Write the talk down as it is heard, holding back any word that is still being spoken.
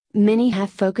Many have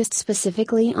focused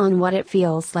specifically on what it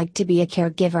feels like to be a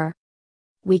caregiver.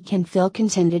 We can feel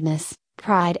contentedness,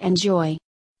 pride, and joy.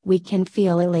 We can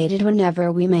feel elated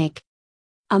whenever we make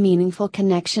a meaningful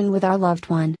connection with our loved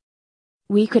one.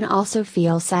 We can also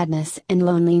feel sadness and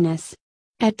loneliness.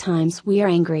 At times we are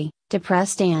angry,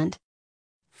 depressed, and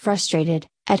frustrated.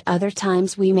 At other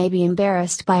times we may be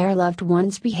embarrassed by our loved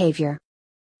one's behavior.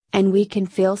 And we can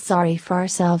feel sorry for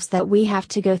ourselves that we have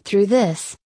to go through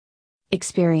this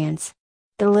experience.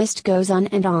 The list goes on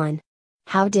and on.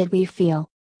 How did we feel?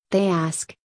 They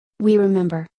ask. We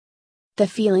remember the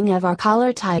feeling of our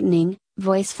collar tightening,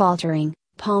 voice faltering,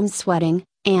 palms sweating,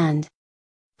 and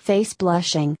face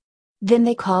blushing. Then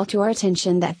they call to our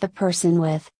attention that the person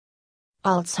with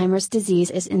Alzheimer's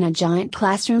disease is in a giant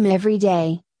classroom every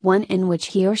day, one in which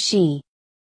he or she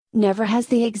never has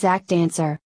the exact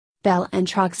answer. Bell and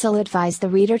Troxell advise the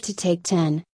reader to take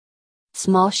 10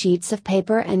 small sheets of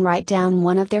paper and write down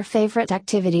one of their favorite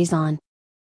activities on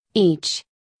each.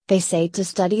 They say to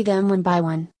study them one by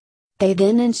one. They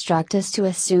then instruct us to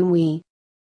assume we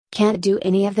can't do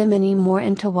any of them anymore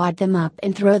and to wad them up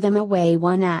and throw them away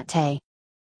one at a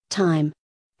time.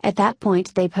 At that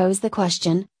point they pose the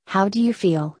question, how do you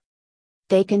feel?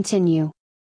 They continue.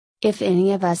 If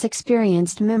any of us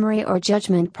experienced memory or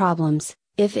judgment problems,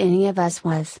 if any of us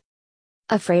was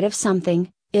afraid of something,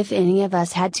 if any of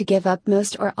us had to give up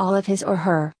most or all of his or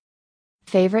her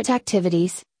favorite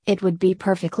activities, it would be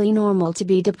perfectly normal to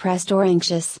be depressed or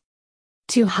anxious,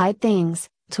 to hide things,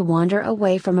 to wander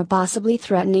away from a possibly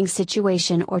threatening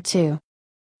situation, or to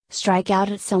strike out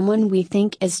at someone we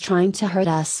think is trying to hurt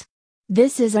us.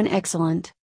 This is an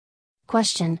excellent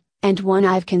question, and one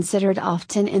I've considered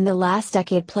often in the last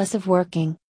decade plus of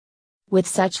working with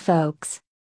such folks.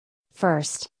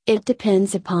 First, it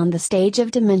depends upon the stage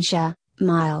of dementia,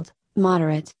 mild,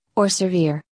 moderate, or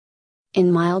severe.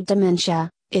 In mild dementia,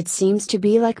 it seems to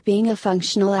be like being a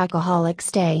functional alcoholic.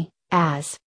 Stay,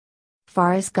 as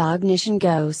far as cognition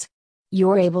goes.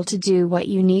 You're able to do what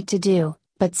you need to do,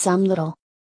 but some little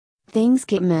things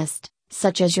get missed,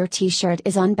 such as your t-shirt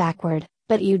is on backward,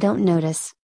 but you don't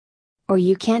notice. Or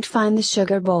you can't find the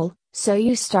sugar bowl, so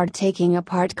you start taking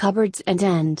apart cupboards and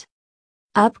end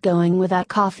up going without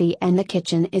coffee and the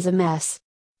kitchen is a mess.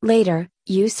 Later,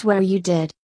 you swear you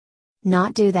did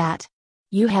not do that.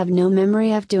 You have no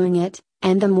memory of doing it,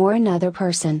 and the more another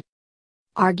person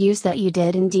argues that you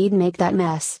did indeed make that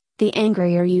mess, the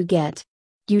angrier you get.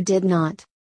 You did not.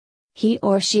 He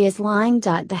or she is lying.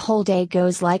 The whole day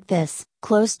goes like this,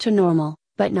 close to normal,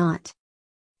 but not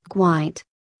quite.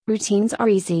 Routines are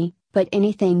easy, but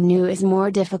anything new is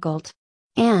more difficult.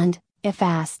 And, if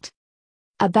asked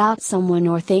about someone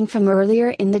or thing from earlier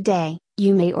in the day,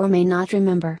 you may or may not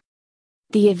remember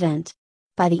the event.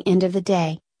 By the end of the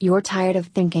day, you're tired of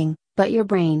thinking, but your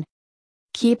brain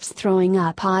keeps throwing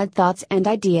up odd thoughts and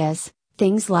ideas,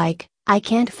 things like, I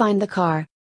can't find the car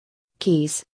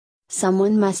keys.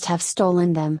 Someone must have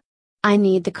stolen them. I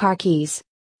need the car keys.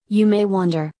 You may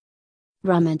wonder.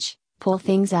 Rummage, pull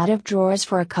things out of drawers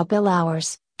for a couple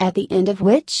hours, at the end of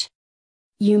which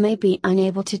you may be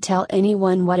unable to tell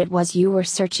anyone what it was you were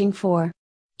searching for.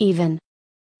 Even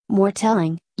more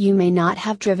telling, you may not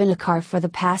have driven a car for the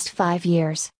past 5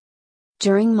 years.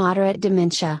 During moderate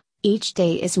dementia, each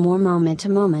day is more moment to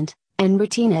moment, and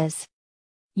routine is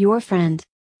your friend.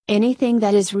 Anything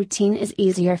that is routine is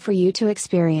easier for you to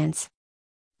experience.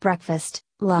 Breakfast,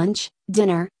 lunch,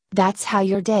 dinner, that's how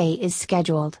your day is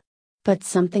scheduled. But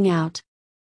something out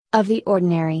of the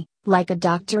ordinary, like a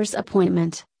doctor's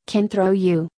appointment, can throw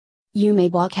you. You may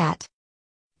balk at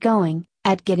going,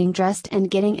 at getting dressed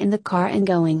and getting in the car and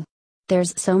going.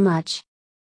 There's so much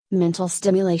mental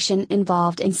stimulation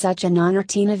involved in such a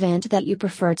non-routine event that you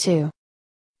prefer to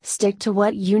stick to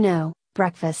what you know,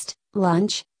 breakfast,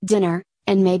 lunch, dinner,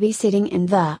 and maybe sitting in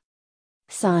the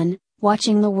sun,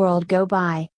 watching the world go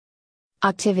by.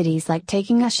 Activities like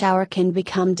taking a shower can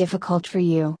become difficult for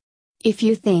you. If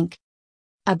you think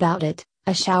about it,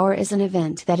 a shower is an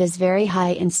event that is very high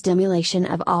in stimulation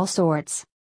of all sorts.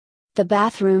 The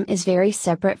bathroom is very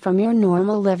separate from your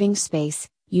normal living space,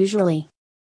 usually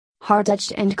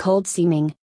hard-touched and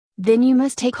cold-seeming. Then you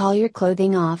must take all your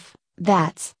clothing off.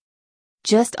 That's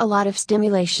just a lot of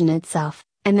stimulation itself,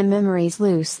 and the memories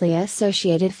loosely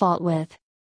associated fault with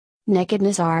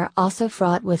nakedness are also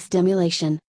fraught with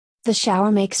stimulation. The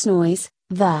shower makes noise,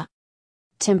 the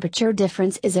temperature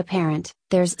difference is apparent,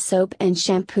 there's soap and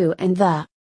shampoo and the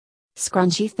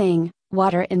scrunchy thing,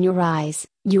 water in your eyes,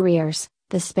 your ears,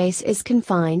 the space is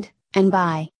confined, and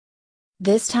by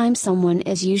this time someone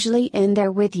is usually in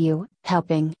there with you,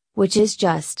 helping, which is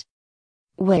just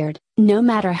weird. No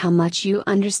matter how much you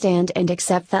understand and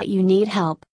accept that you need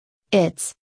help,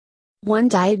 It's one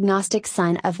diagnostic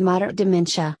sign of moderate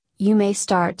dementia. You may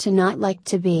start to not like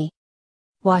to be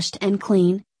washed and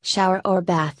clean, shower or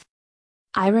bath.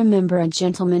 I remember a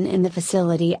gentleman in the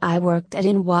facility I worked at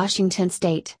in Washington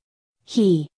State.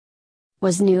 He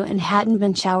was new and hadn't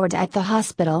been showered at the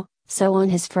hospital, so on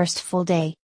his first full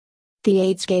day, the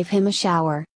aides gave him a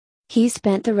shower. He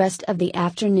spent the rest of the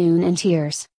afternoon in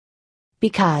tears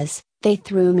because they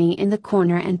threw me in the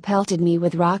corner and pelted me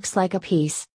with rocks like a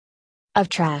piece of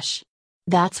trash.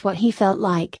 That's what he felt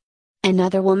like.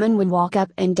 Another woman would walk up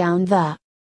and down the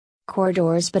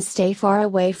corridors but stay far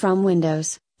away from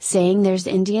windows, saying there's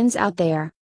Indians out there.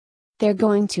 They're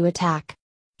going to attack.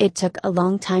 It took a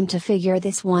long time to figure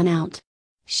this one out.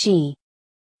 She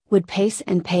would pace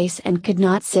and could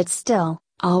not sit still,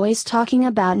 always talking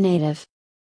about Native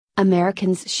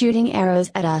Americans shooting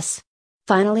arrows at us.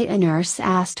 Finally, a nurse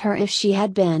asked her if she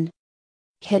had been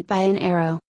hit by an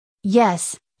arrow.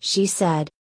 Yes, she said.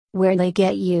 Where'd they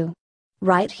get you?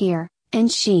 Right here, and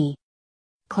she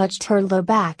clutched her low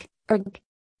back. Ugh.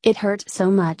 It hurt so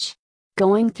much.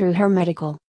 Going through her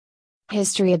medical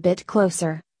history a bit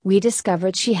closer, we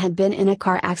discovered she had been in a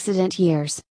car accident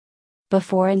years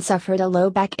before and suffered a low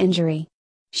back injury.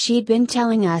 She'd been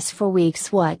telling us for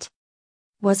weeks what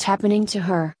was happening to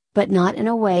her, but not in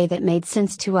a way that made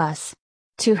sense to us.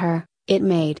 To her, it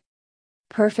made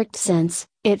perfect sense.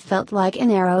 It felt like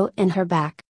an arrow in her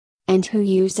back. And who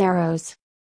used arrows?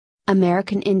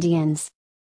 American Indians.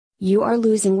 You are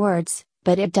losing words,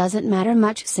 but it doesn't matter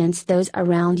much since those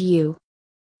around you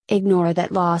ignore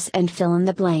that loss and fill in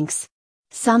the blanks.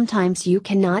 Sometimes you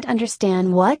cannot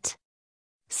understand what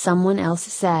someone else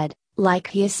said, like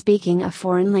he is speaking a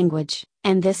foreign language,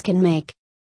 and this can make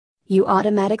you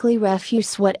automatically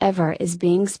refuse whatever is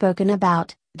being spoken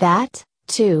about. That,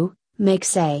 too,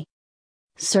 makes a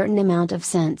certain amount of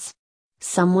sense.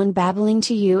 Someone babbling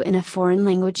to you in a foreign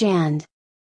language and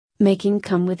making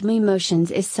come with me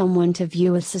motions is someone to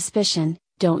view with suspicion,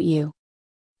 don't you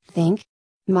think?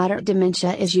 Moderate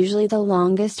dementia is usually the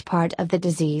longest part of the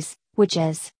disease, which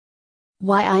is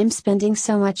why I'm spending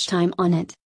so much time on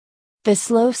it. The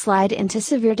slow slide into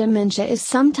severe dementia is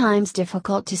sometimes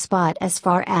difficult to spot as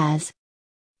far as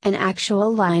an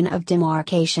actual line of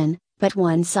demarcation, but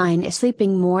one sign is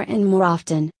sleeping more and more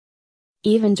often.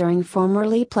 Even during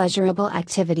formerly pleasurable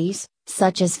activities,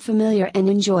 such as familiar and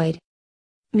enjoyed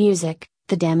music,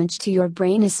 the damage to your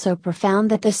brain is so profound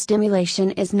that the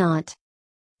stimulation is not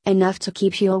enough to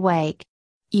keep you awake.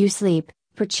 You sleep,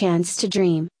 perchance to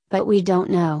dream, but we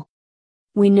don't know.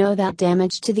 We know that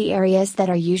damage to the areas that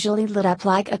are usually lit up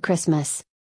like a Christmas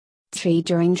tree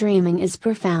during dreaming is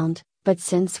profound, but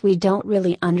since we don't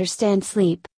really understand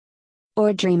sleep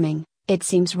or dreaming, it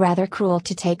seems rather cruel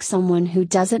to take someone who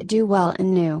doesn't do well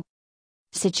in new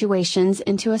situations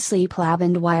into a sleep lab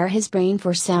and wire his brain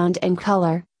for sound and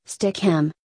color, stick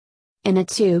him in a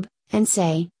tube, and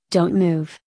say, don't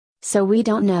move. So we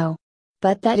don't know.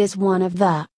 But that is one of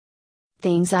the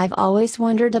things I've always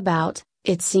wondered about.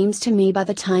 It seems to me by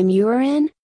the time you are in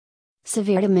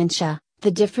severe dementia,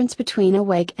 the difference between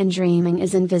awake and dreaming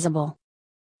is invisible.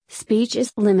 Speech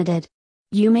is limited.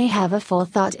 You may have a full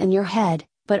thought in your head,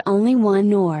 but only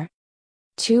one or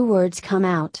two words come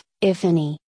out, if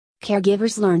any.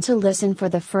 Caregivers learn to listen for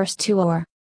the first two or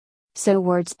so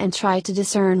words and try to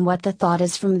discern what the thought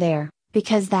is from there,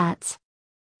 because that's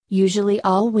usually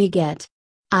all we get.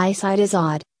 Eyesight is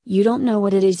odd, you don't know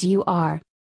what it is you are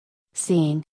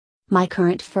seeing. My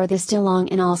current furthest along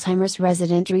in Alzheimer's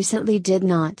resident recently did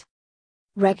not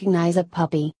recognize a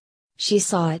puppy. She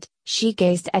saw it, she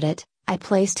gazed at it, I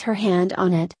placed her hand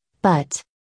on it, but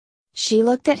she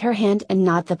looked at her hand and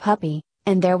not the puppy,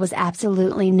 and there was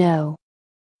absolutely no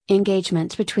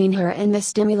engagement between her and the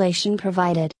stimulation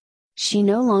provided. She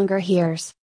no longer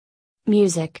hears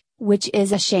music, which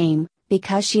is a shame,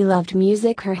 because she loved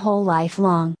music her whole life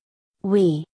long.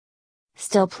 We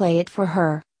still play it for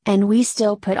her, and we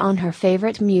still put on her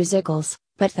favorite musicals,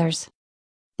 but there's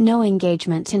no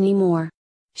engagement anymore.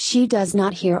 She does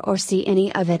not hear or see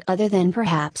any of it other than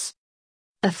perhaps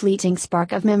a fleeting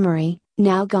spark of memory,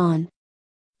 now gone.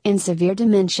 In severe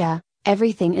dementia,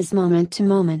 everything is moment to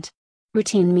moment.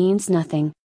 Routine means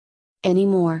nothing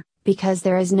anymore, because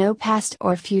there is no past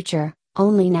or future,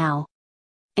 only now.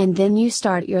 And then you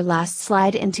start your last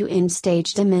slide into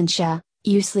end-stage dementia.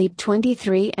 You sleep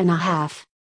 23.5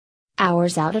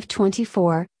 hours out of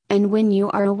 24, and when you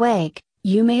are awake,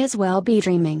 you may as well be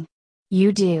dreaming.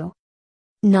 You do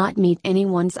not meet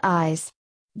anyone's eyes.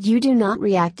 You do not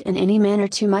react in any manner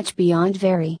to much beyond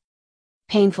very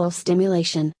painful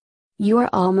stimulation. You are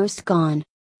almost gone.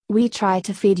 We try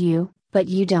to feed you, but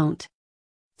you don't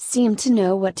seem to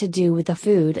know what to do with the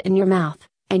food in your mouth,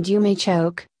 and you may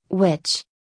choke, which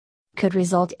could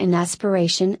result in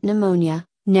aspiration pneumonia,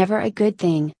 never a good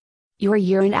thing. Your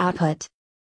urine output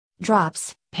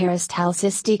drops,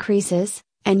 peristalsis decreases,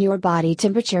 and your body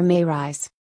temperature may rise.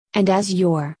 And as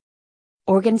your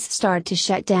organs start to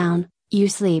shut down, you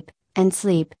sleep, and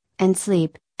sleep, and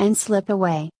sleep, and slip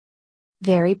away.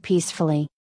 Very peacefully.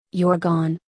 You're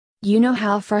gone. You know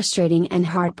how frustrating and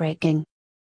heartbreaking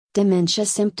dementia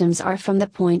symptoms are from the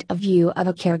point of view of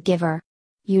a caregiver.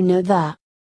 You know the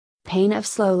pain of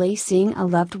slowly seeing a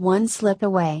loved one slip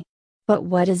away. But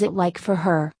what is it like for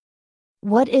her?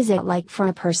 What is it like for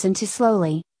a person to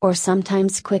slowly, or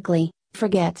sometimes quickly,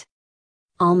 forget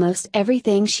almost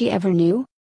everything she ever knew?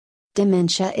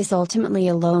 Dementia is ultimately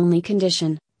a lonely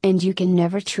condition, and you can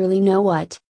never truly know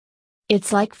what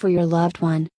it's like for your loved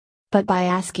one. But by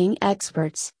asking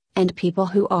experts, and people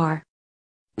who are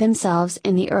themselves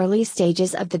in the early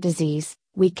stages of the disease,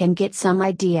 we can get some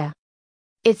idea.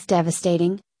 It's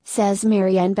devastating, says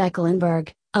Marianne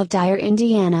Becklenberg, of Dyer,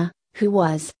 Indiana, who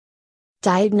was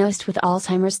diagnosed with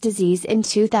Alzheimer's disease in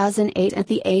 2008 at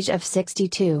the age of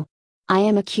 62. I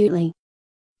am acutely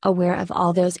aware of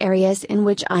all those areas in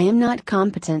which I am not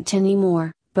competent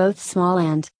anymore, both small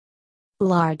and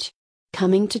large.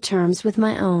 Coming to terms with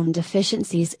my own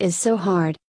deficiencies is so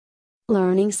hard.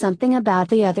 Learning something about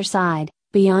the other side,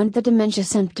 beyond the dementia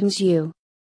symptoms you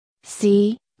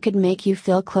see, could make you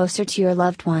feel closer to your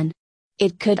loved one.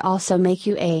 It could also make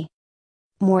you a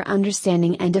more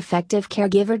understanding and effective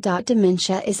caregiver.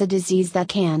 Dementia is a disease that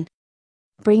can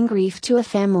bring grief to a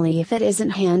family if it isn't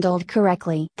handled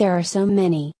correctly. There are so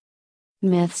many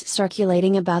myths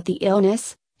circulating about the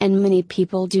illness, and many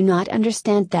people do not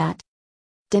understand that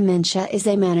dementia is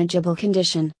a manageable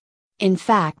condition. In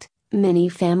fact, many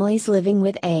families living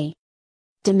with a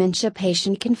dementia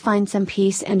patient can find some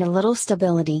peace and a little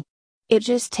stability. It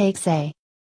just takes a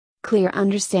clear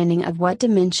understanding of what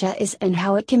dementia is and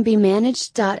how it can be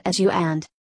managed. As you and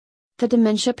the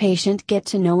dementia patient get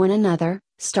to know one another,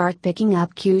 start picking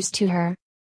up cues to her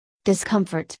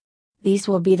discomfort. These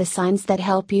will be the signs that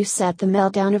help you set the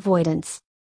meltdown avoidance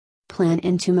plan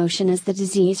into motion as the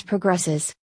disease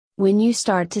progresses. When you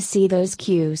start to see those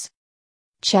cues,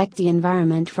 check the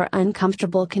environment for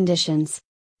uncomfortable conditions.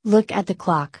 Look at the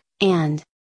clock, and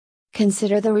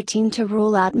consider the routine to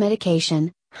rule out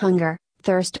medication, hunger,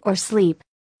 thirst, or sleep.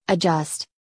 Adjust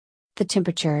the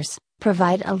temperatures,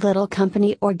 provide a little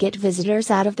company, or get visitors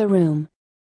out of the room.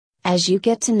 As you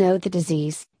get to know the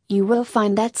disease, you will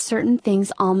find that certain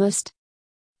things almost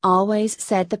always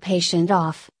set the patient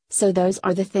off, so those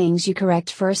are the things you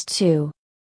correct first to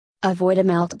avoid a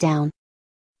meltdown.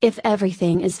 If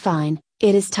everything is fine,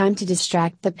 it is time to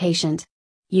distract the patient.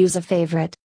 Use a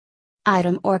favorite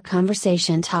item or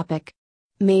conversation topic.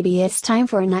 Maybe it's time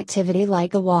for an activity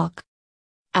like a walk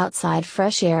outside.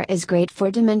 Fresh air is great for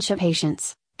dementia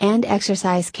patients, and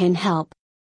exercise can help.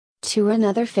 To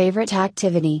another favorite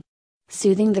activity.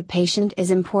 Soothing the patient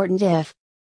is important if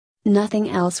nothing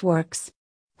else works.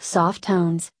 Soft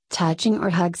tones, touching, or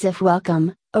hugs if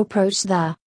welcome. Approach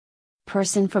the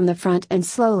person from the front and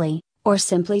slowly, or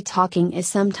simply talking is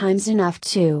sometimes enough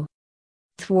to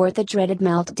thwart the dreaded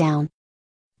meltdown.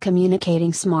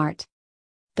 Communicating smart.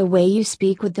 The way you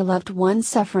speak with the loved one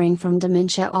suffering from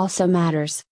dementia also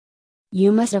matters.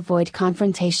 You must avoid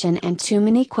confrontation and too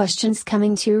many questions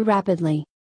coming too rapidly.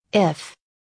 If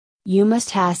you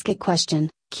must ask a question,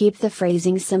 keep the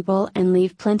phrasing simple and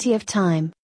leave plenty of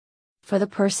time for the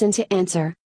person to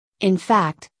answer. In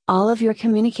fact, all of your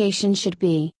communication should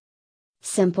be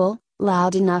simple,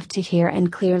 loud enough to hear,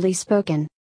 and clearly spoken.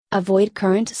 Avoid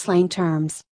current slang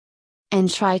terms. And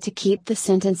try to keep the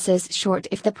sentences short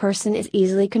if the person is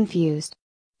easily confused.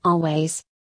 Always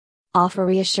offer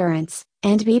reassurance,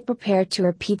 and be prepared to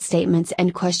repeat statements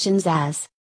and questions as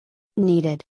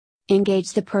needed.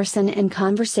 Engage the person in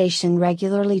conversation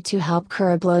regularly to help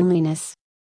curb loneliness.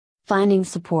 Finding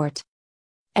support.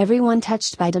 Everyone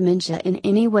touched by dementia in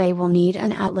any way will need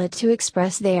an outlet to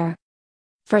express their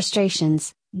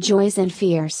frustrations, joys, and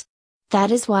fears.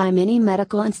 That is why many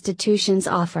medical institutions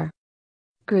offer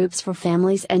groups for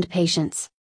families and patients.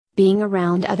 Being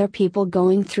around other people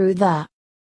going through the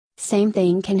same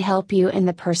thing can help you and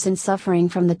the person suffering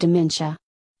from the dementia.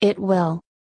 It will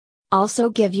also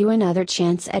give you another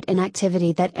chance at an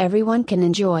activity that everyone can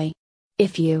enjoy.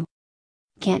 If you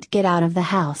can't get out of the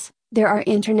house, there are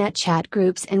internet chat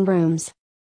groups and rooms.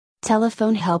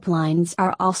 Telephone helplines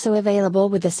are also available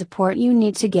with the support you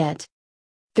need to get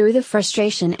through the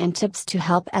frustration, and tips to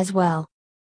help as well.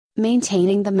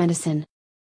 Maintaining the medicine.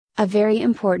 A very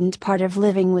important part of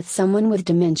living with someone with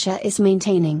dementia is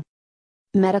maintaining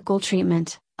medical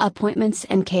treatment, Appointments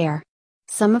and care.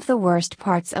 Some of the worst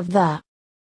parts of the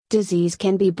disease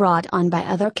can be brought on by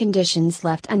other conditions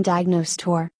left undiagnosed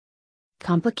or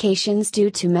complications due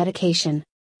to medication.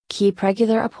 Keep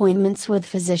regular appointments with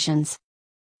physicians.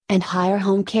 And hire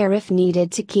home care if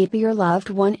needed to keep your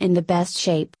loved one in the best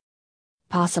shape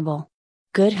possible.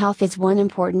 Good health is one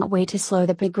important way to slow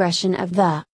the progression of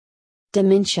the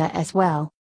dementia as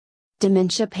well.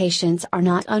 Dementia patients are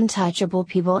not untouchable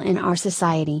people in our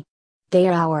society. They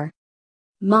are our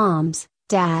moms,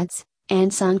 dads,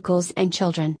 aunts, uncles, and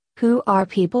children, who are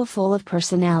people full of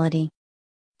personality.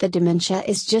 The dementia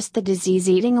is just the disease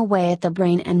eating away at the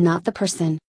brain and not the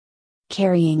person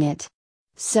carrying it.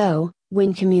 So,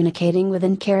 when communicating with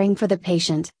and caring for the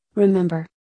patient, remember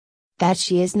that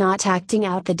she is not acting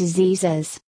out the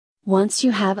diseases. Once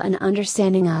you have an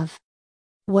understanding of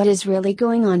what is really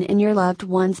going on in your loved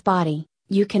one's body,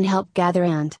 you can help gather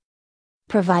and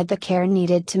provide the care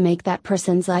needed to make that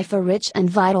person's life a rich and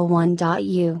vital one.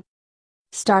 You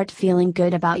start feeling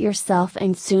good about yourself,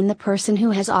 and soon the person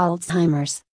who has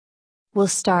Alzheimer's will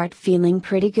start feeling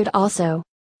pretty good also.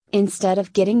 Instead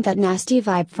of getting that nasty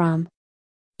vibe from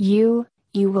you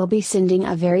will be sending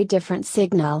a very different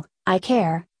signal: I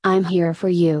care, I'm here for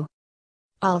you.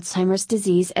 Alzheimer's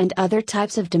disease and other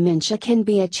types of dementia can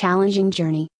be a challenging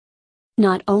journey.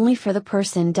 Not only for the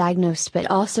person diagnosed but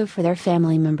also for their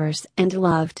family members and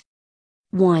loved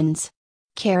ones.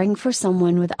 Caring for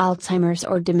someone with Alzheimer's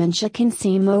or dementia can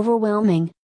seem overwhelming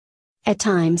at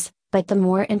times, but the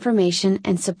more information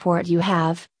and support you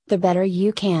have, the better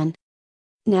you can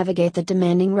navigate the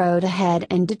demanding road ahead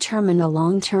and determine the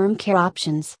long-term care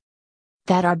options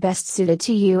that are best suited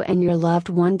to you and your loved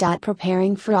one.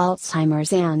 Preparing for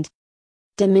Alzheimer's and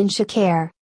dementia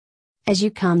care. As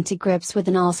you come to grips with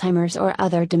an Alzheimer's or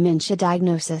other dementia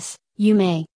diagnosis, you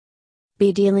may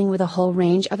be dealing with a whole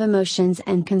range of emotions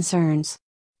and concerns.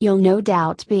 You'll no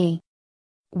doubt be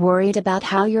worried about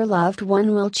how your loved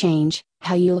one will change,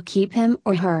 how you'll keep him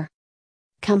or her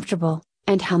comfortable,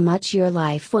 and how much your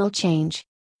life will change.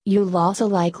 You'll also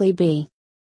likely be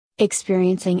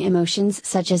experiencing emotions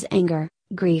such as anger,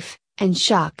 grief, and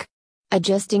shock.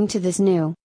 Adjusting to this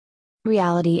new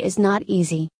reality is not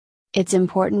easy. It's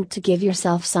important to give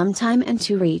yourself some time and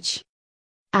to reach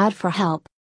out for help.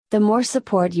 The more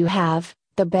support you have,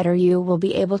 the better you will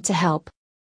be able to help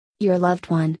your loved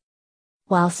one.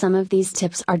 While some of these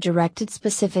tips are directed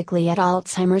specifically at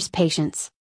Alzheimer's patients,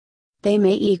 they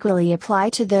may equally apply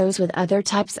to those with other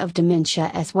types of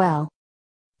dementia as well,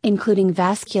 including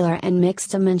vascular and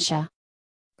mixed dementia.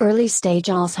 Early stage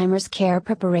Alzheimer's care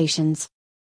preparations.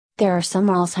 There are some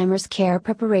Alzheimer's care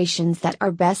preparations that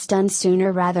are best done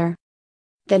sooner rather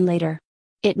than later.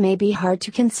 It may be hard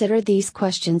to consider these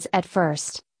questions at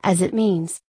first, as it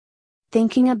means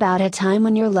thinking about a time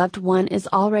when your loved one is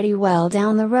already well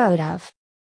down the road of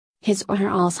his or her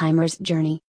Alzheimer's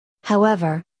journey.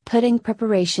 However, putting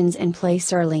preparations in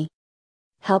place early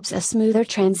helps a smoother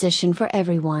transition for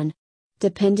everyone.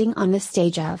 Depending on the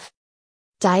stage of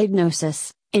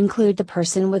diagnosis, include the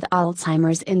person with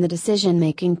Alzheimer's in the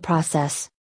decision-making process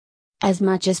as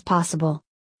much as possible.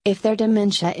 If their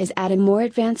dementia is at a more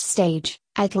advanced stage,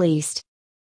 at least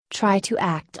try to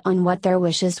act on what their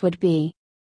wishes would be.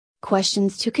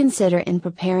 Questions to consider in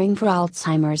preparing for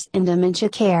Alzheimer's and dementia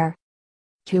care.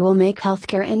 Who will make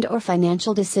healthcare and/or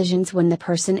financial decisions when the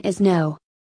person is no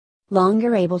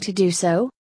longer able to do so?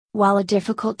 While a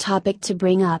difficult topic to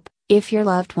bring up, if your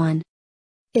loved one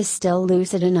is still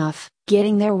lucid enough,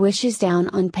 getting their wishes down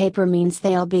on paper means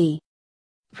they'll be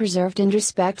preserved and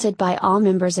respected by all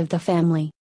members of the family.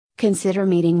 Consider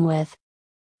meeting with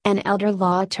an elder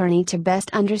law attorney to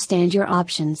best understand your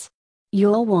options.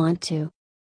 You'll want to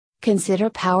consider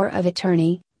power of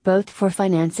attorney, both for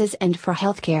finances and for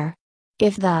healthcare.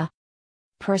 If the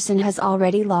person has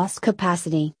already lost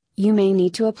capacity, you may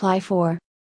need to apply for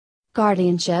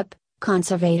guardianship,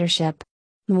 conservatorship.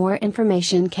 More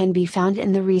information can be found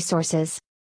in the resources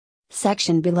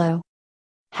section below.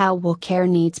 How will care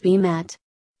needs be met?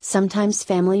 Sometimes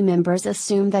family members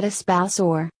assume that a spouse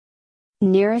or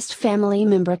nearest family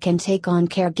member can take on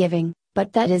caregiving,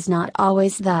 but that is not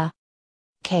always the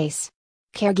case.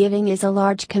 Caregiving is a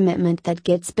large commitment that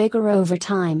gets bigger over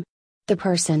time. The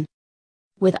person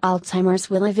with Alzheimer's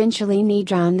will eventually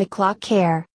need round-the-clock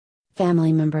care.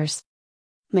 Family members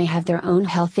may have their own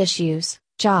health issues,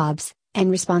 jobs,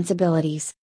 and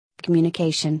responsibilities.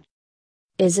 Communication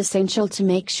is essential to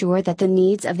make sure that the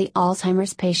needs of the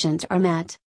Alzheimer's patient are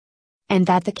met, and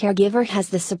that the caregiver has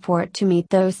the support to meet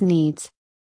those needs.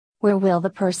 Where will the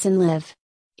person live?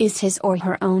 Is his or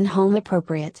her own home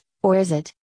appropriate, or is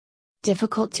it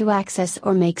difficult to access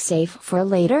or make safe for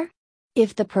later?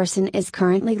 If the person is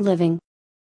currently living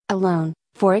alone,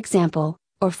 for example,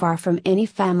 or far from any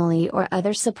family or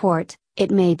other support,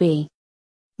 it may be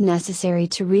necessary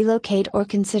to relocate or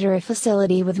consider a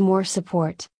facility with more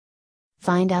support.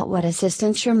 Find out what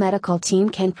assistance your medical team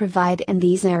can provide in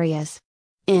these areas.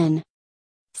 In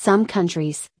some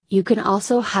countries, you can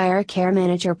also hire a care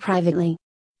manager privately.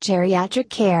 Geriatric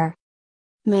care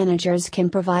managers can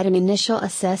provide an initial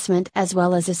assessment as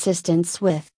well as assistance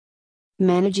with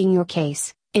managing your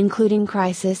case, including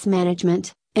crisis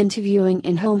management, interviewing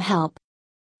and home help,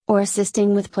 or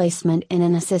assisting with placement in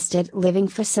an assisted living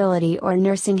facility or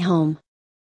nursing home.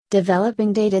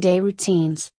 Developing day-to-day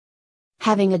routines.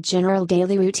 Having a general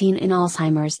daily routine in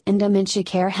Alzheimer's and dementia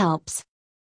care helps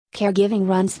caregiving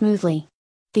run smoothly.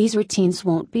 These routines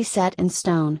won't be set in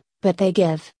stone, but they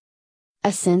give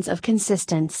a sense of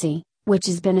consistency, which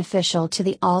is beneficial to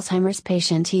the Alzheimer's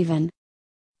patient even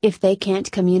if they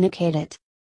can't communicate it.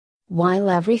 While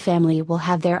every family will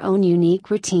have their own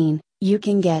unique routine, you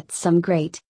can get some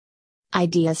great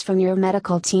ideas from your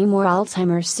medical team or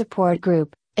Alzheimer's support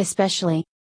group, especially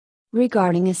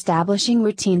regarding establishing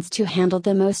routines to handle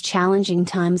the most challenging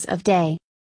times of day,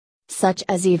 such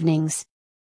as evenings.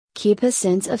 Keep a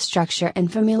sense of structure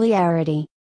and familiarity.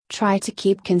 Try to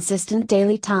keep consistent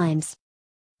daily times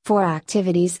for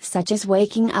activities such as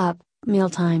waking up,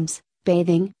 mealtimes,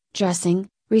 bathing, dressing,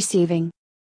 receiving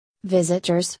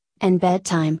visitors, and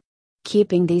bedtime.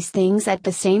 Keeping these things at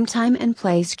the same time and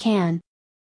place can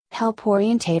help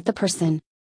orientate the person.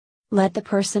 Let the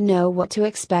person know what to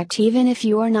expect even if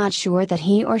you are not sure that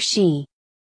he or she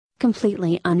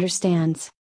completely understands.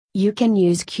 You can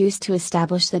use cues to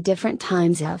establish the different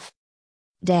times of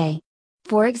day.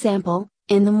 For example,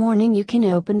 in the morning you can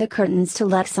open the curtains to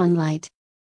let sunlight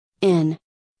in.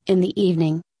 In the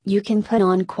evening, you can put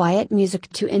on quiet music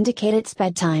to indicate it's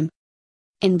bedtime.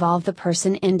 Involve the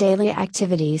person in daily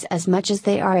activities as much as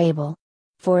they are able.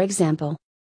 For example,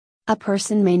 a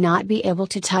person may not be able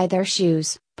to tie their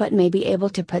shoes, but may be able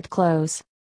to put clothes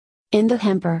in the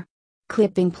hamper.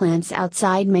 Clipping plants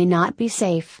outside may not be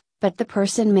safe, but the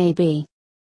person may be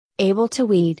able to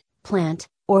weed, plant,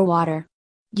 or water.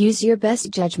 Use your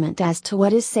best judgment as to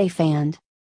what is safe and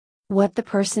what the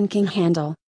person can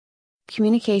handle.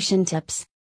 Communication tips.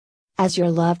 As your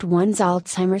loved one's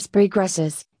Alzheimer's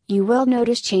progresses, you will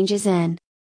notice changes in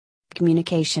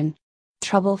communication.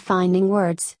 Trouble finding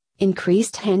words,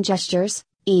 increased hand gestures,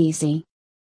 easy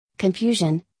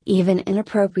confusion, even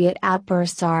inappropriate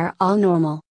outbursts are all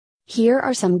normal. Here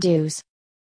are some do's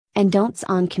and don'ts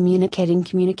on communicating.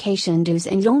 Communication do's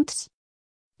and don'ts.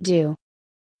 Do.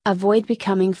 Avoid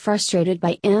becoming frustrated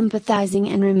by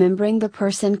empathizing and remembering the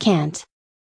person can't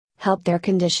help their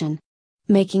condition.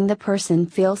 Making the person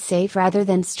feel safe rather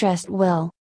than stressed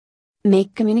will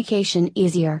make communication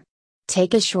easier.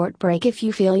 Take a short break if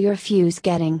you feel your fuse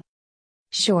getting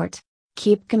short.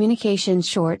 Keep communication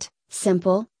short,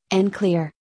 simple, and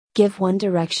clear. Give one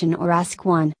direction or ask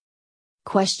one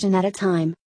question at a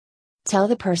time. Tell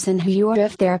the person who you are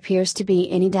if there appears to be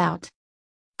any doubt.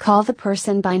 Call the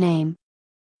person by name.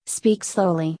 Speak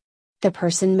slowly. The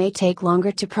person may take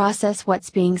longer to process what's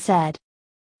being said.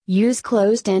 Use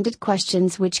closed-ended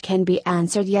questions which can be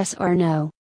answered yes or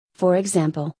no. For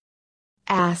example,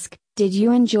 ask, "Did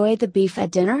you enjoy the beef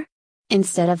at dinner?"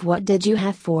 instead of "What did you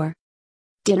have for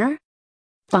dinner?"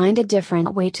 Find a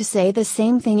different way to say the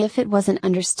same thing if it wasn't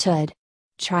understood.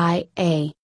 Try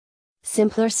a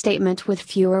simpler statement with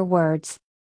fewer words.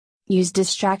 Use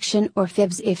distraction or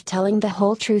fibs if telling the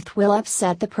whole truth will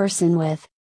upset the person with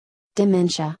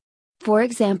dementia. For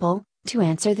example, to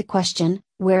answer the question,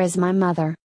 "Where is my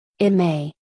mother?" it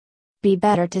may be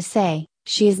better to say,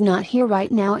 "She is not here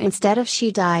right now" instead of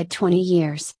 "She died 20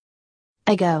 years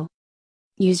ago."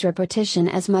 Use repetition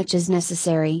as much as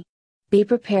necessary. Be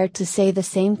prepared to say the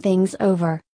same things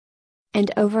over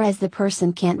and over as the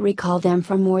person can't recall them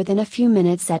for more than a few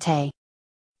minutes at a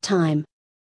time.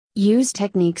 Use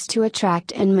techniques to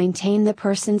attract and maintain the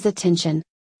person's attention.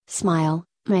 Smile,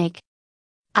 make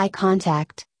eye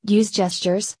contact, use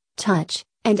gestures, touch,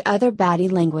 and other body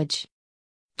language.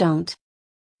 Don't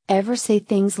ever say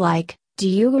things like, "Do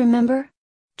you remember?"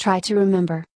 Try to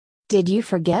remember. "Did you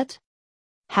forget?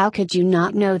 How could you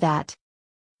not know that?"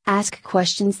 Ask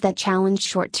questions that challenge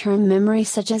short-term memory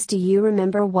such as, "Do you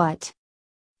remember what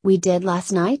we did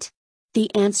last night?"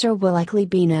 The answer will likely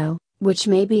be no, which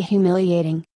may be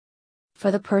humiliating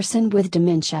for the person with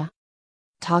dementia.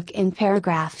 Talk in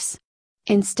paragraphs.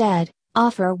 Instead,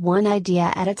 offer one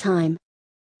idea at a time.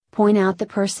 Point out the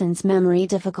person's memory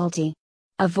difficulty.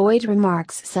 Avoid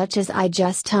remarks such as, "I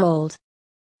just told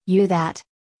you that."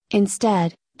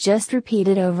 Instead, just repeat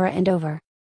it over and over.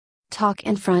 Talk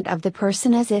in front of the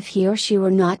person as if he or she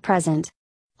were not present.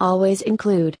 Always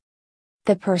include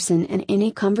the person in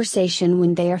any conversation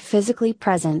when they are physically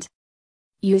present.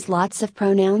 Use lots of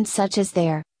pronouns such as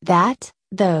their, that,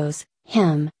 those,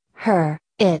 him, her,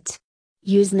 it.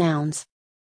 Use nouns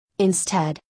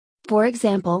instead. For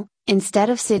example, instead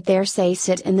of sit there, say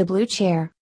sit in the blue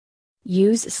chair.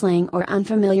 Use slang or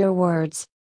unfamiliar words.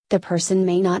 The person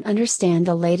may not understand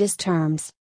the latest terms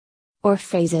or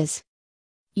phrases.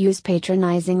 Use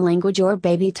patronizing language or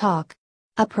baby talk.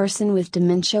 A person with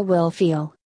dementia will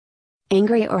feel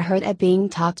angry or hurt at being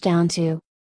talked down to.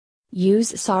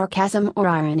 Use sarcasm or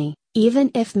irony,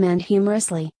 even if meant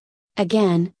humorously.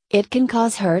 Again, it can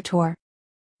cause hurt or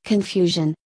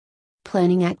confusion.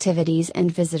 Planning activities and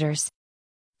visitors.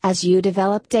 As you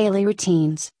develop daily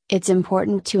routines, it's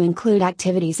important to include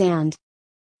activities and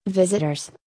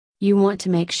visitors. You want to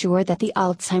make sure that the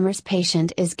Alzheimer's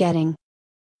patient is getting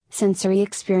sensory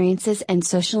experiences and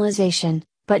socialization,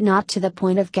 but not to the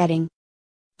point of getting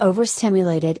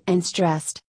overstimulated and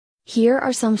stressed. Here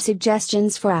are some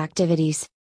suggestions for activities.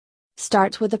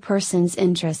 Start with the person's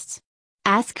interests.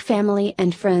 Ask family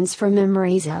and friends for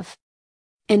memories of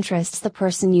interests the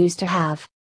person used to have.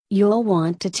 You'll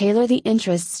want to tailor the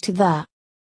interests to the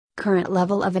current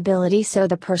level of ability so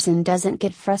the person doesn't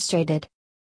get frustrated.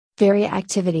 Vary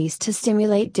activities to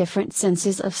stimulate different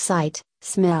senses of sight,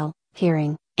 smell,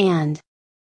 hearing, and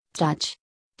touch.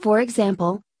 For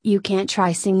example, you can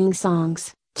try singing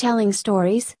songs, telling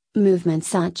stories, movements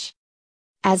such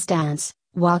as dance,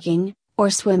 walking, or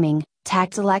swimming,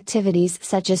 tactile activities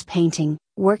such as painting,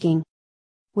 working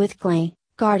with clay,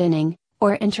 gardening,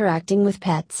 or interacting with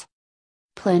pets.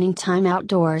 Planning time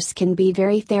outdoors can be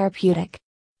very therapeutic.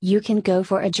 You can go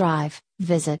for a drive,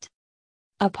 visit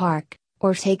a park,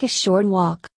 or take a short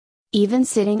walk. Even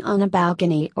sitting on a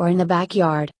balcony or in the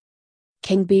backyard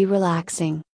can be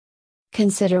relaxing.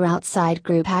 Consider outside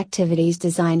group activities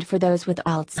designed for those with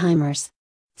Alzheimer's.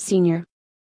 Senior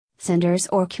centers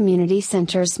or community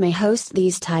centers may host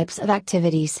these types of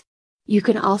activities. You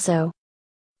can also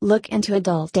look into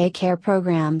adult daycare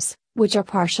programs, which are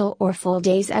partial or full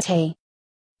days at a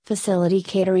facility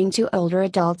catering to older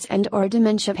adults and/or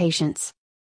dementia patients.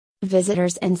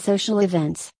 Visitors and social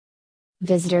events.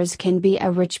 Visitors can be a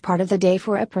rich part of the day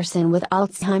for a person with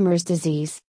Alzheimer's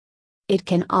disease. It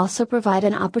can also provide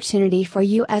an opportunity for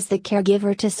you as the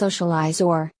caregiver to socialize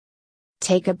or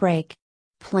take a break.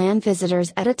 Plan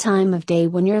visitors at a time of day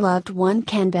when your loved one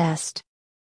can best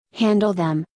handle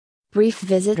them. Brief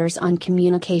visitors on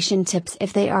communication tips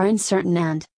if they are uncertain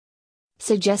and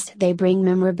suggest they bring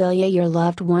memorabilia your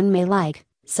loved one may like,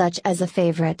 such as a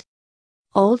favorite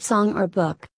old song or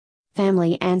book.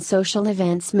 Family and social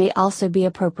events may also be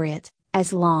appropriate,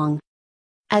 as long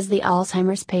as the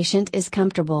Alzheimer's patient is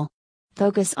comfortable.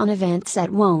 Focus on events that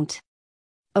won't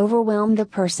overwhelm the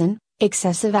person.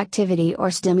 Excessive activity or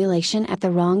stimulation at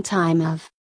the wrong time of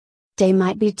day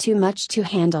might be too much to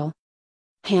handle.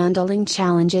 Handling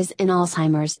challenges in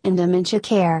Alzheimer's and dementia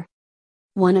care.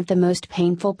 One of the most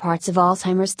painful parts of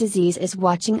Alzheimer's disease is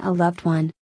watching a loved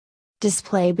one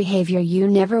display behavior you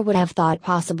never would have thought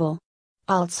possible.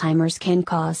 Alzheimer's can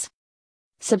cause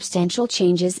substantial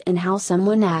changes in how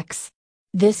someone acts.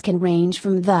 This can range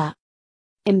from the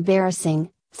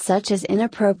embarrassing, such as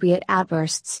inappropriate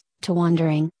outbursts, to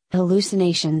wandering,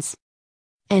 hallucinations,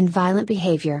 and violent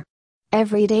behavior.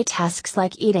 Everyday tasks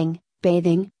like eating,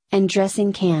 bathing, and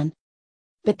dressing can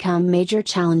become major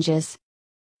challenges.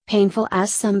 Painful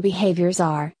as some behaviors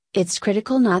are, it's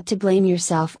critical not to blame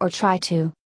yourself or try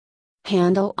to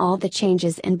handle all the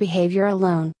changes in behavior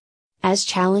alone. As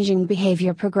challenging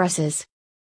behavior progresses,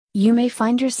 you may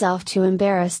find yourself too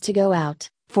embarrassed to go out,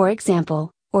 for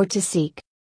example, or to seek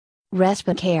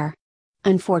respite care.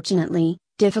 Unfortunately,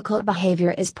 difficult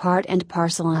behavior is part and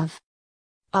parcel of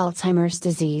Alzheimer's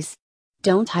disease.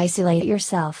 Don't isolate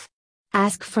yourself.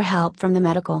 Ask for help from the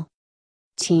medical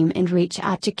team and reach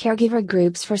out to caregiver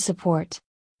groups for support.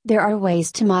 There are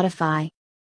ways to modify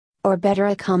or better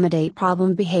accommodate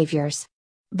problem behaviors.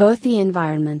 Both the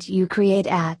environment you create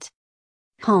at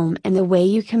home and the way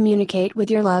you communicate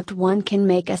with your loved one can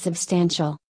make a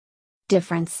substantial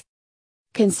difference.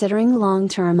 Considering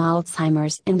long-term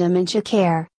Alzheimer's and dementia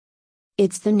care.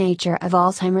 It's the nature of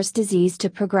Alzheimer's disease to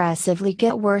progressively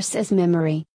get worse as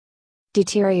memory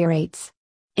deteriorates.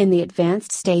 In the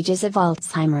advanced stages of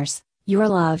Alzheimer's, your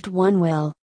loved one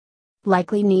will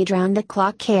likely need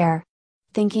round-the-clock care.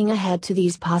 Thinking ahead to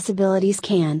these possibilities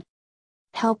can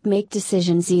help make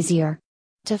decisions easier.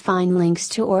 To find links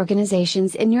to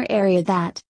organizations in your area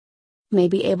that may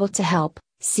be able to help,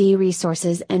 see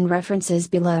resources and references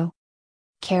below.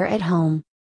 Care at home.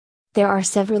 There are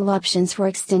several options for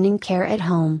extending care at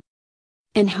home.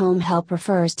 In-home help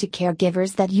refers to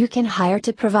caregivers that you can hire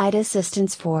to provide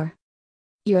assistance for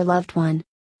your loved one.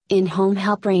 In-home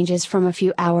help ranges from a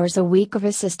few hours a week of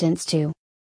assistance to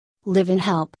live-in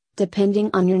help, depending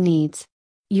on your needs.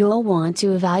 You'll want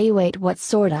to evaluate what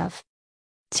sort of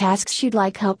tasks you'd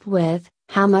like help with,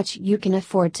 how much you can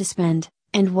afford to spend,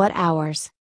 and what hours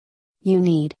you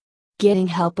need. Getting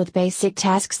help with basic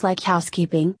tasks like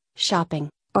housekeeping, shopping,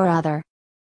 or other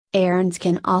errands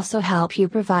can also help you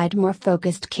provide more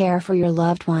focused care for your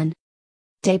loved one.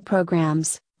 Day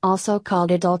programs, also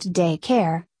called adult day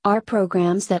care, are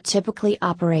programs that typically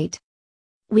operate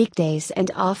weekdays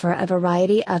and offer a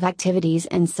variety of activities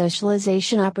and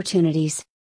socialization opportunities.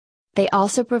 They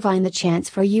also provide the chance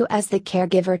for you as the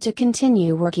caregiver to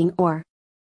continue working or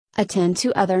attend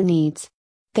to other needs.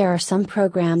 There are some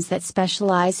programs that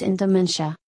specialize in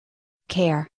dementia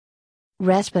care.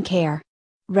 Respite care.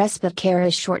 Respite care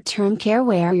is short-term care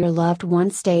where your loved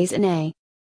one stays in a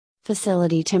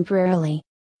facility temporarily.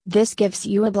 This gives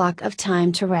you a block of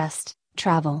time to rest,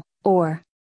 travel, or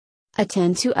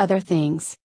attend to other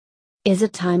things. Is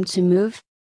it time to move?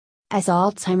 As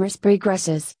Alzheimer's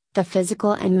progresses, the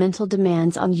physical and mental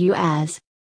demands on you as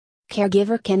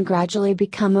caregiver can gradually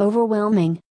become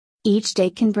overwhelming. Each day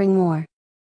can bring more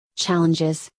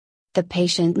challenges. The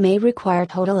patient may require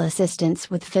total assistance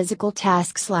with physical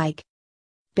tasks like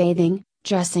bathing,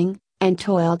 dressing, and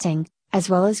toileting, as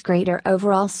well as greater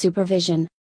overall supervision.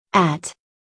 At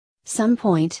some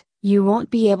point, you won't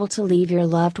be able to leave your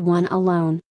loved one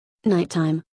alone.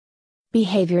 Nighttime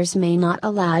behaviors may not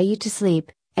allow you to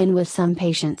sleep, and with some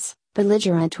patients,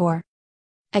 belligerent or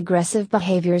aggressive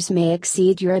behaviors may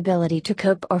exceed your ability to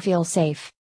cope or feel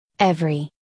safe. Every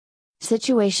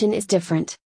situation is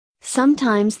different.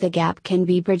 Sometimes the gap can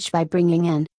be bridged by bringing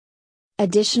in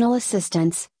additional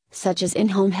assistance, such as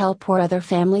in-home help or other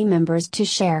family members to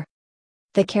share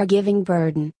the caregiving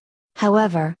burden.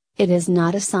 However, it is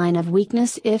not a sign of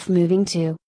weakness if moving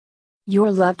to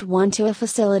your loved one to a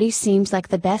facility seems like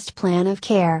the best plan of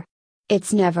care.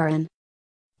 It's never an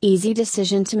easy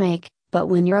decision to make, but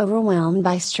when you're overwhelmed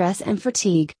by stress and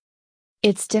fatigue,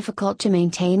 it's difficult to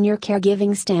maintain your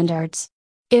caregiving standards.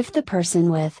 If the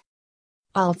person with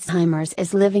Alzheimer's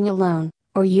is living alone,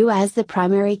 or you as the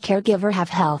primary caregiver have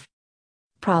health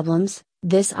problems,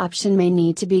 this option may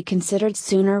need to be considered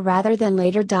sooner rather than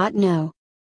later. Know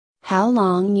how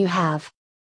long you have.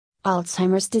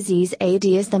 Alzheimer's disease AD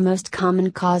is the most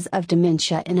common cause of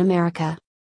dementia in America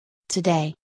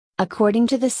today. According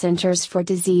to the Centers for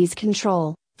Disease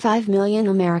Control, 5 million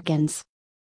Americans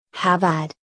have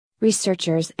AD.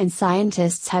 Researchers and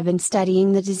scientists have been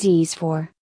studying the disease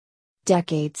for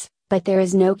decades, but there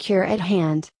is no cure at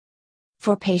hand.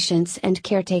 For patients and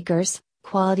caretakers,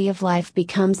 quality of life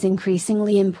becomes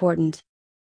increasingly important.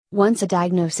 Once a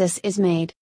diagnosis is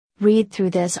made, read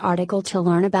through this article to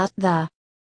learn about the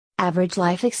average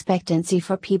life expectancy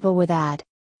for people with AD.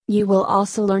 You will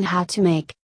also learn how to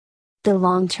make the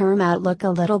long-term outlook a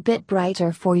little bit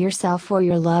brighter for yourself or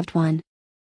your loved one.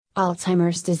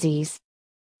 Alzheimer's disease.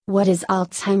 What is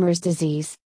Alzheimer's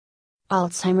disease?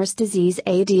 Alzheimer's disease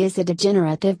AD is a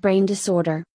degenerative brain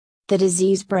disorder. The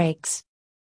disease breaks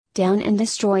down and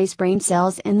destroys brain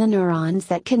cells in the neurons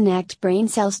that connect brain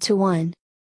cells to one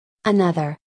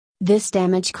another. This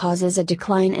damage causes a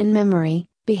decline in memory,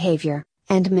 behavior,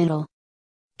 and mental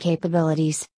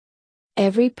capabilities.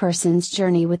 Every person's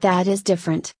journey with that is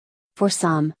different. For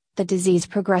some, the disease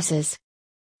progresses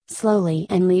slowly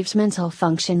and leaves mental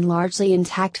function largely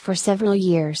intact for several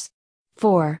years.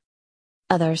 For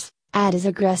others, AD is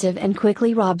aggressive and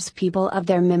quickly robs people of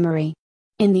their memory.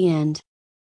 In the end,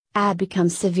 AD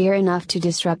becomes severe enough to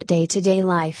disrupt day-to-day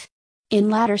life. In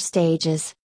latter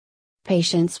stages,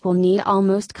 patients will need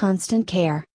almost constant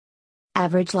care.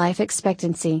 Average life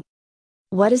expectancy.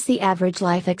 What is the average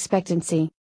life expectancy?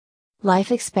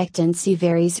 Life expectancy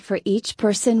varies for each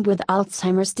person with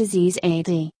Alzheimer's disease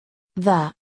AD.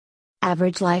 The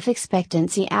average life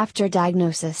expectancy after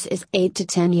diagnosis is 8 to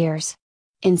 10 years.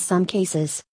 In some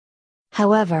cases,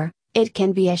 however, it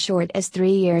can be as short as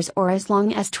 3 years or as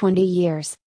long as 20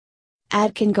 years.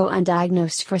 AD can go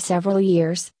undiagnosed for several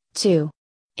years, too.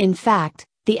 In fact,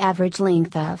 the average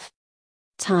length of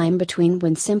time between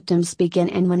when symptoms begin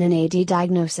and when an AD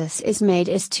diagnosis is made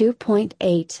is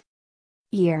 2.8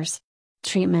 years.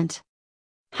 Treatment.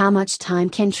 How much time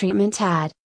can treatment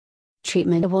add?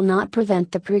 Treatment will not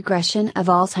prevent the progression of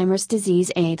Alzheimer's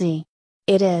disease AD.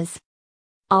 It is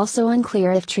also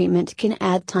unclear if treatment can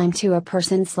add time to a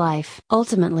person's life.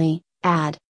 Ultimately,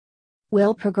 AD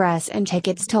will progress and take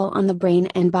its toll on the brain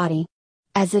and body.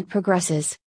 As it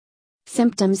progresses,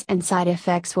 symptoms and side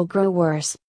effects will grow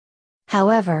worse.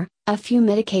 However, a few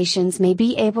medications may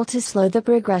be able to slow the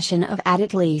progression of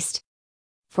at least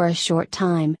for a short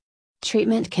time.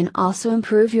 Treatment can also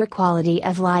improve your quality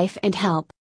of life and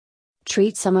help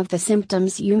treat some of the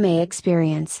symptoms you may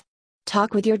experience.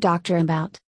 Talk with your doctor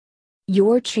about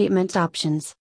your treatment options.